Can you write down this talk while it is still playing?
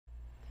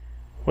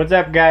What's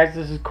up, guys?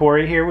 This is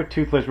Corey here with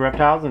Toothless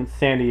Reptiles in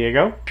San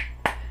Diego.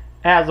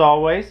 As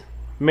always,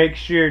 make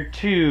sure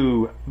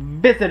to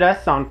visit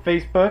us on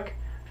Facebook,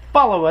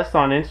 follow us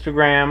on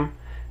Instagram,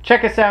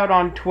 check us out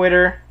on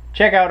Twitter,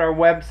 check out our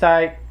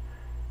website,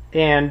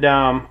 and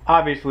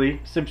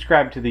obviously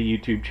subscribe to the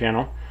YouTube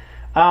channel.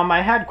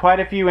 I had quite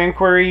a few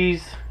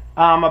inquiries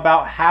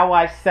about how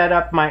I set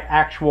up my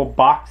actual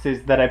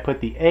boxes that I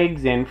put the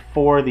eggs in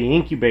for the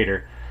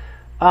incubator.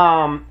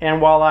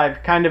 And while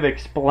I've kind of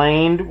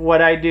explained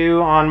what I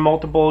do on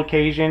multiple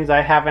occasions,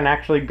 I haven't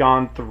actually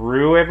gone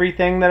through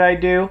everything that I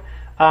do.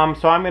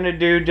 So I'm going to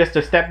do just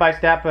a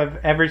step-by-step of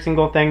every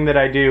single thing that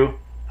I do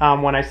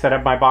when I set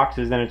up my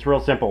boxes, and it's real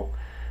simple.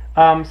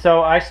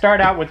 So I start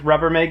out with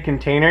Rubbermaid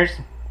containers.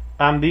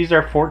 These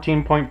are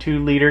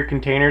 14.2 liter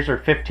containers or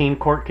 15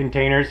 quart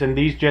containers, and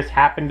these just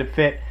happen to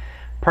fit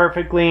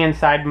perfectly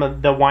inside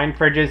the wine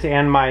fridges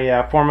and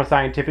my Forma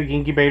Scientific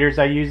incubators.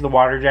 I use the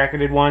water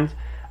jacketed ones.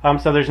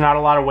 So there's not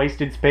a lot of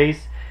wasted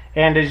space,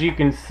 and as you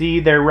can see,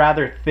 they're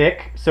rather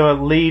thick, so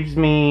it leaves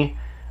me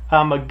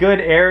a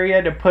good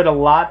area to put a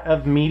lot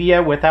of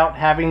media without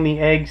having the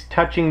eggs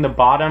touching the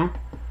bottom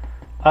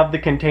of the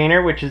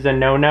container, which is a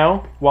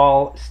no-no,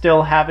 while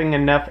still having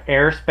enough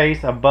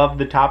airspace above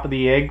the top of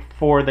the egg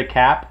for the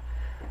cap.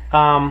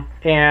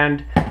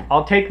 And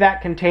I'll take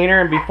that container,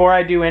 and before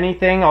I do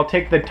anything, I'll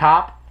take the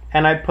top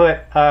and I put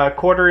a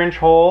 1/4 inch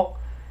hole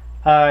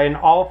in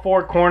all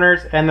 4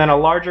 corners, and then a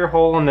larger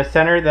hole in the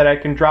center that I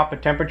can drop a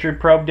temperature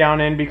probe down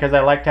in, because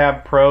I like to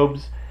have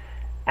probes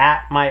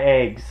at my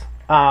eggs.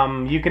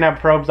 You can have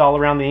probes all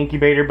around the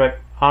incubator, but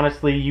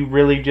honestly you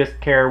really just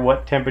care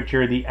what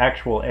temperature the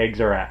actual eggs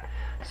are at.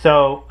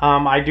 So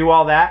I do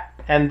all that,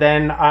 and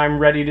then I'm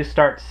ready to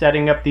start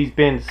setting up these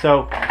bins.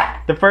 So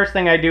the first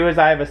thing I do is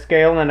I have a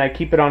scale and I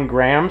keep it on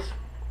grams.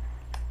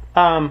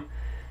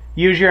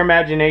 Use your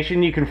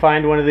imagination, you can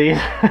find one of these.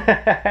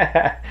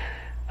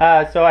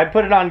 So I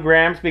put it on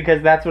grams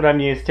because that's what I'm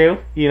used to,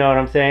 you know what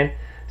I'm saying?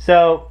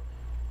 So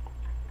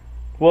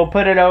we'll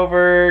put it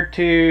over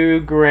to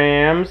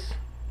grams,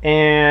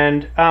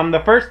 and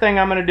the first thing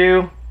I'm going to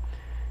do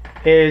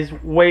is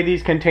weigh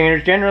these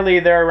containers.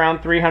 Generally they're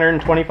around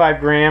 325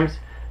 grams,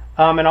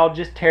 and I'll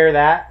just tare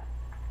that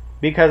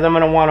because I'm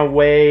going to want to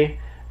weigh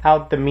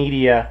out the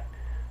media.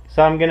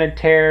 So I'm going to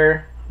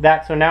tare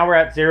that. So now we're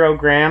at 0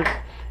 grams.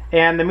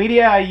 And the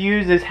media I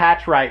use is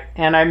Rite,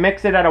 and I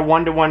mix it at a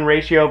 1-to-1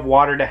 ratio of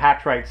water to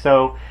Rite.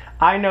 So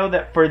I know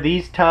that for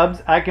these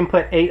tubs I can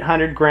put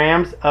 800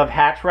 grams of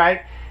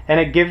Rite, and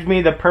it gives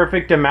me the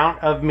perfect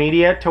amount of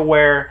media to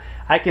where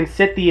I can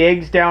sit the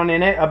eggs down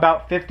in it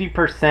about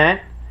 50%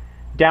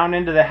 down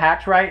into the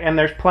Rite, and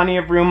there's plenty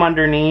of room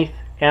underneath,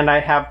 and I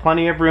have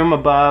plenty of room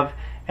above,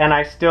 and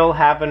I still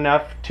have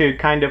enough to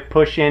kind of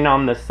push in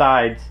on the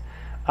sides.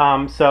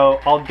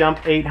 So I'll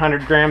dump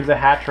 800 grams of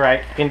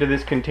Rite into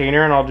this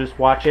container, and I'll just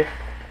watch it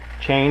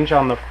change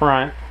on the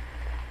front.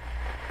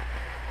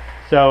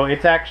 So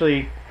it's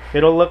actually,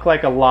 it'll look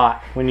like a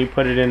lot when you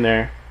put it in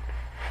there.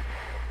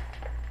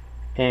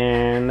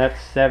 And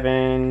that's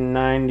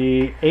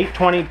 790,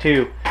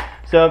 822.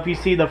 So if you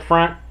see the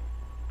front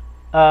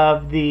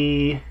of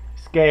the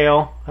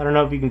scale, I don't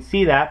know if you can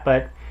see that,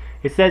 but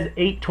it says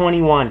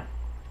 821.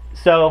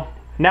 So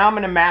now I'm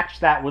going to match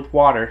that with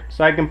water,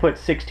 so I can put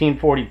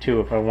 1642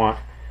 if I want,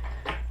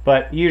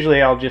 but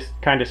usually I'll just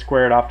kind of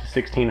square it off to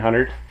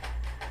 1600.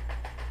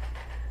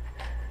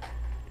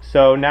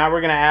 So now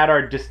we're going to add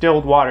our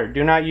distilled water.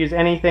 Do not use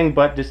anything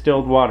but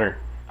distilled water.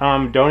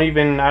 I don't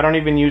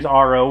even use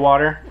RO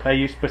water. I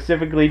use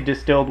specifically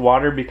distilled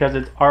water because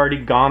it's already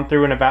gone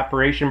through an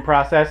evaporation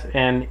process,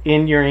 and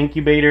in your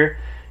incubator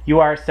you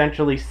are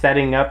essentially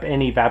setting up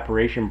an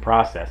evaporation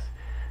process.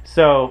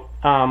 So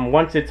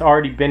once it's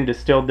already been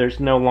distilled, there's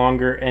no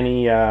longer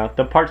any,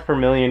 the parts per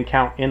million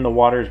count in the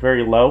water is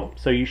very low,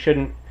 so you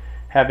shouldn't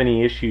have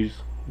any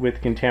issues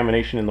with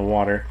contamination in the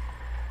water.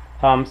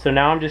 So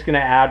now I'm just going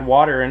to add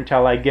water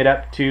until I get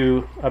up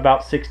to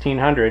about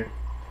 1600.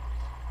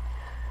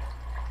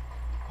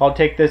 I'll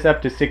take this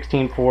up to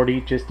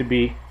 1640 just to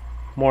be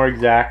more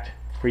exact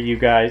for you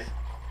guys.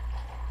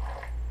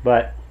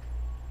 But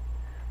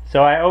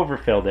so I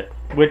overfilled it,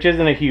 which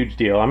isn't a huge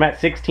deal. I'm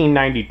at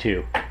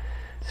 1692.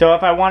 So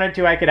if I wanted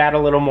to, I could add a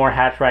little more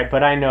Rite,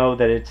 but I know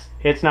that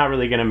it's not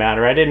really going to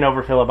matter. I didn't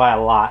overfill it by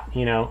a lot,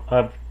 you know,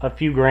 a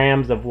few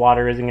grams of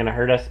water isn't going to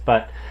hurt us.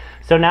 But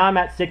so now I'm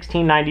at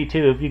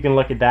 1692, if you can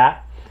look at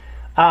that.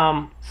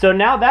 So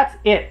now that's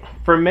it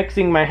for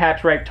mixing my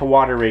Rite to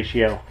water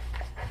ratio.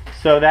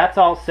 So that's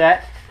all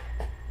set,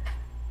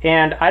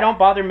 and I don't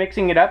bother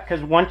mixing it up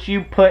because once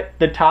you put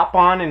the top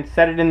on and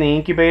set it in the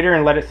incubator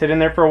and let it sit in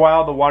there for a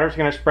while, the water's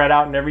going to spread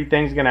out and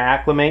everything's going to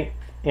acclimate,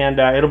 and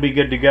it'll be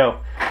good to go.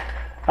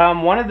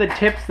 One of the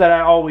tips that I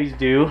always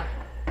do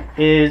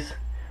is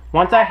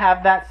once I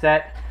have that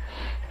set,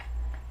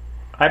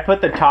 I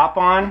put the top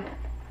on,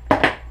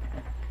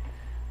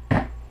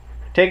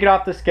 take it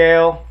off the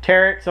scale,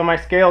 tare it so my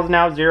scale is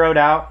now zeroed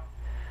out,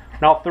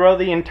 and I'll throw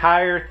the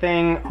entire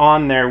thing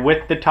on there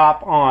with the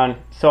top on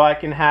so I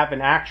can have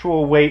an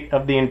actual weight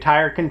of the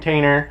entire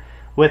container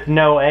with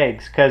no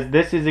eggs, because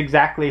this is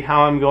exactly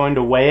how I'm going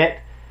to weigh it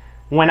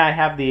when I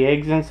have the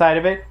eggs inside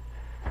of it,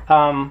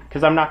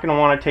 because I'm not going to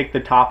want to take the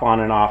top on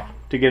and off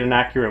to get an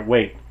accurate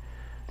weight.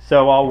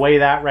 So I'll weigh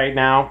that right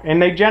now,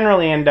 and they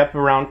generally end up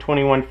around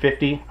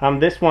 2150.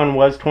 This one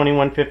was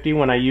 2150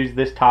 when I used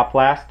this top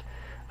last,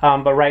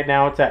 but right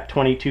now it's at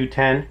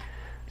 2210.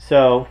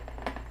 So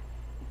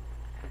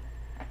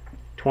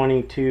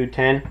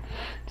 2210.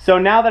 So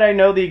now that I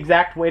know the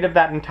exact weight of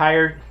that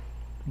entire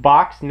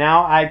box,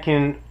 now I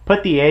can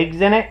put the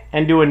eggs in it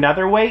and do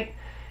another weight,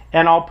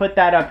 and I'll put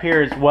that up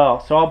here as well.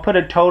 So I'll put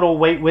a total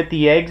weight with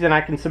the eggs, and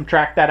I can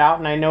subtract that out,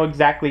 and I know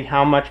exactly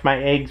how much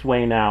my eggs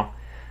weigh now.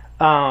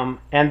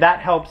 And that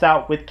helps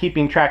out with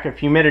keeping track of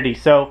humidity.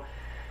 So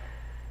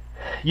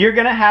you're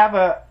going to have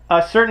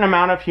a certain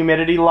amount of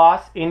humidity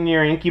loss in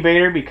your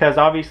incubator, because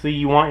obviously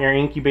you want your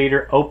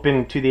incubator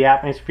open to the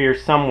atmosphere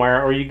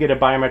somewhere, or you get a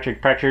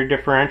biometric pressure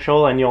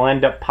differential and you'll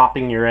end up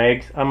popping your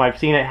eggs. I've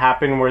seen it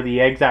happen where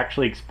the eggs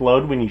actually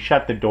explode when you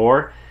shut the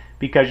door,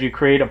 because you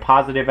create a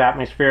positive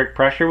atmospheric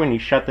pressure when you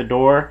shut the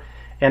door,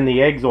 and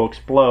the eggs will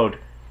explode,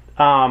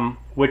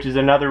 which is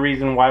another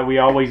reason why we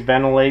always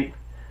ventilate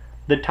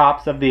the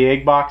tops of the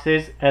egg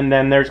boxes. And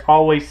then there's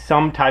always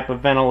some type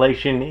of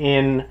ventilation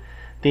in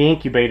the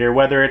incubator,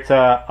 whether it's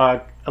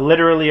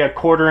literally a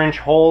 1/4 inch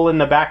hole in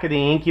the back of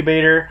the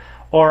incubator,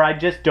 or I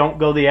just don't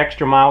go the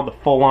extra mile to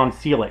full on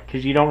seal it,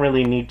 because you don't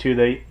really need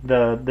to.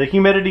 The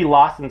humidity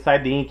loss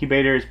inside the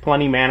incubator is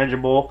plenty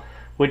manageable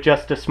with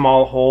just a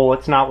small hole.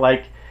 It's not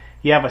like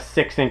you have a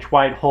 6-inch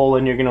wide hole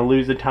and you're going to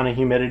lose a ton of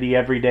humidity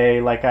every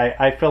day. Like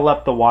I fill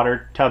up the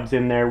water tubs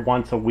in there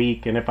once a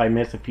week, and if I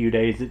miss a few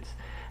days,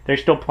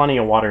 there's still plenty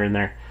of water in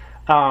there.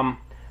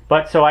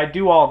 But so I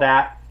do all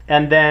that,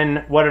 and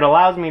then what it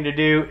allows me to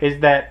do is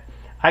that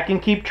I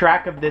can keep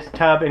track of this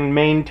tub and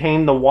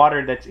maintain the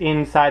water that's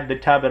inside the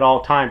tub at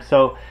all times.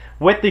 So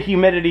with the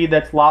humidity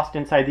that's lost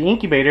inside the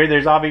incubator,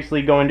 there's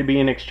obviously going to be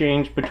an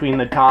exchange between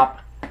the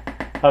top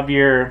of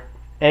your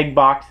egg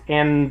box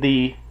and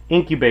the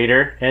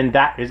incubator, and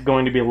that is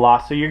going to be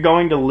lost. So you're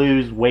going to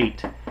lose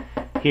weight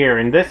here,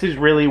 and this is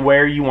really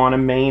where you want to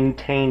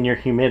maintain your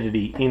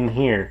humidity, in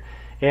here.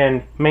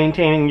 And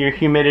maintaining your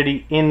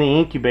humidity in the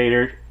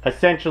incubator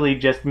essentially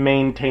just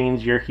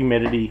maintains your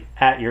humidity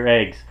at your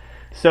eggs.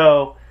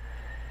 So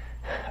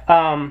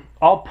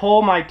I'll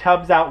pull my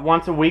tubs out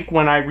once a week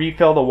when I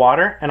refill the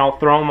water, and I'll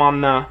throw them on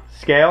the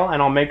scale,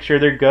 and I'll make sure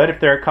they're good. If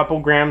they're a couple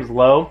grams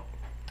low,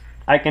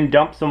 I can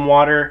dump some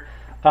water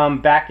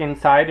back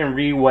inside and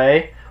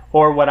reweigh.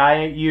 Or what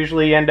I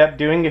usually end up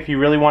doing, if you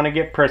really want to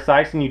get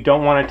precise and you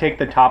don't want to take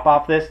the top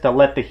off this to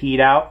let the heat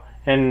out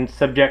and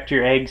subject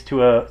your eggs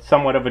to a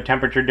somewhat of a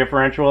temperature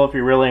differential, if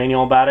you're really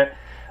anal about it,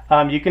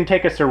 you can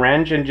take a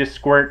syringe and just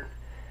squirt,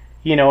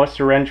 a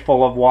syringe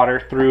full of water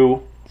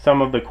through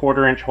some of the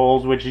 1/4 inch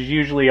holes, which is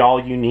usually all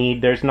you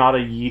need. There's not a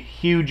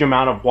huge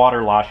amount of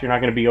water loss. You're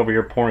not going to be over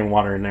here pouring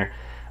water in there.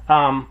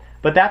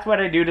 But that's what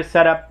I do to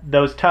set up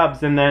those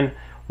tubs, and then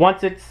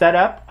once it's set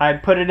up, I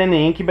put it in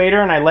the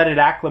incubator and I let it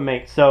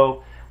acclimate.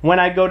 So when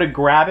I go to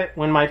grab it,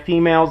 when my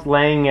female's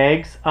laying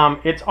eggs,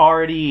 it's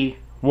already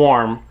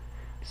warm.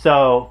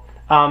 So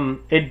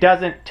it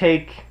doesn't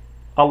take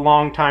a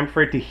long time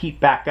for it to heat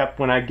back up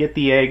when I get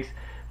the eggs,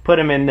 put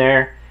them in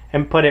there,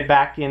 and put it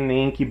back in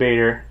the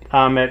incubator.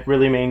 It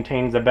really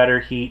maintains a better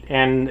heat,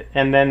 and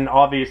then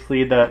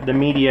obviously the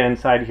media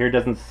inside here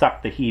doesn't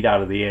suck the heat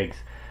out of the eggs,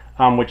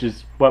 which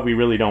is what we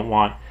really don't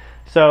want.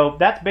 So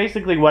that's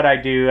basically what I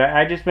do.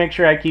 I just make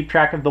sure I keep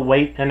track of the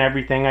weight and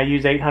everything. I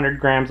use 800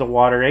 grams of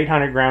water,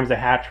 800 grams of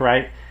hatch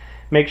Rite.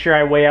 Make sure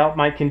I weigh out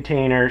my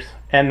containers,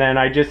 and then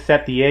I just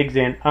set the eggs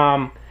in.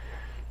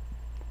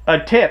 A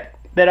tip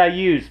that I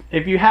use,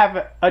 if you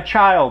have a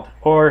child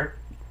or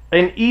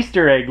an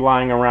Easter egg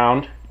lying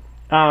around,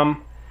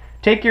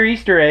 take your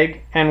Easter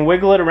egg and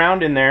wiggle it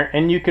around in there,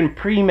 and you can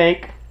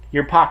pre-make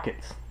your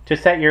pockets to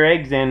set your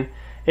eggs in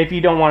if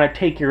you don't want to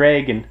take your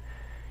egg and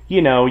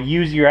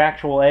use your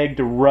actual egg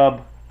to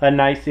rub a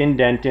nice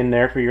indent in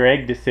there for your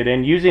egg to sit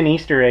in. Use an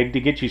Easter egg to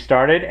get you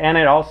started, and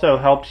it also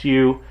helps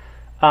you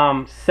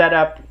set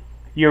up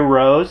your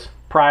rows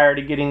prior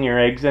to getting your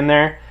eggs in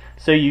there,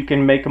 so you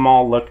can make them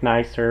all look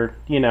nicer.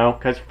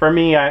 Because for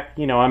me,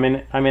 I'm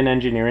in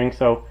engineering,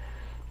 so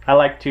I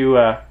like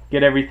to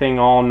get everything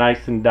all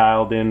nice and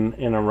dialed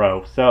in a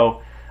row.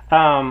 So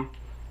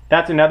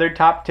that's another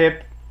top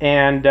tip.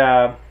 And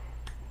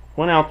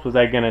what else was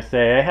I gonna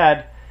say? I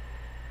had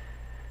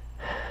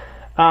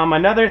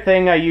another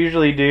thing I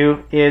usually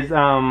do is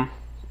I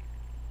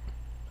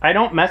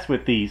don't mess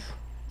with these,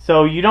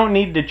 so you don't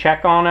need to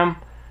check on them.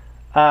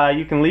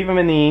 You can leave them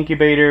in the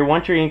incubator.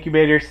 Once your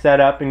incubator's set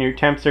up and your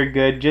temps are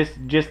good,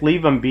 just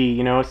leave them be.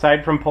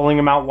 Aside from pulling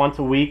them out once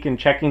a week and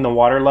checking the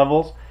water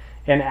levels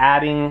and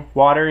adding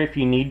water if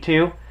you need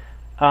to,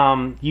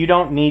 you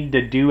don't need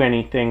to do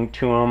anything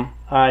to them.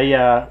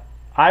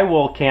 I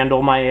will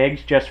candle my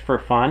eggs just for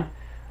fun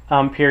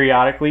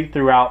periodically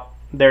throughout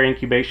their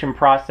incubation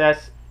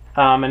process.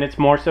 And it's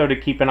more so to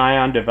keep an eye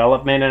on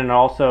development, and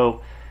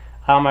also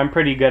I'm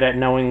pretty good at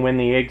knowing when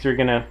the eggs are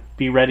gonna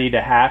be ready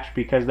to hatch,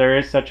 because there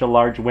is such a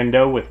large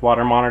window with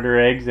water monitor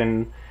eggs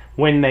and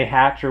when they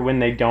hatch or when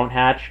they don't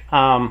hatch.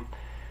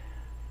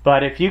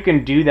 But if you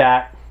can do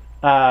that,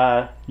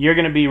 you're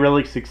going to be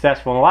really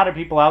successful. And a lot of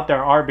people out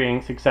there are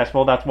being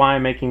successful. That's why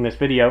I'm making this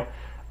video.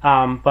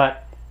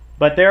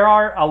 But there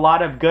are a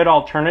lot of good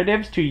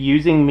alternatives to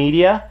using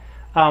media,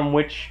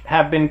 which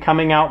have been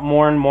coming out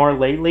more and more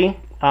lately.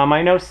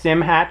 I know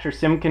Sim Hatch or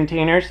Sim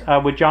Containers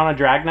with Jonna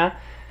Dragna,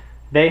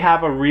 they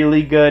have a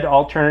really good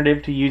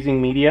alternative to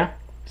using media.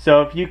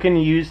 So if you can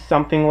use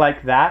something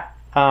like that,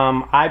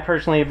 I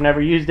personally have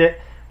never used it,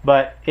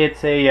 but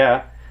it's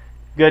a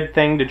good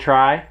thing to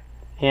try.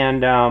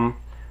 And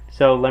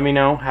so let me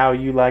know how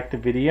you liked the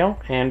video,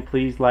 and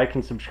please like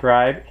and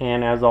subscribe,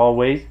 and as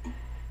always,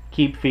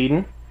 keep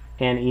feeding,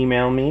 and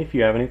email me if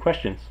you have any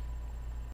questions.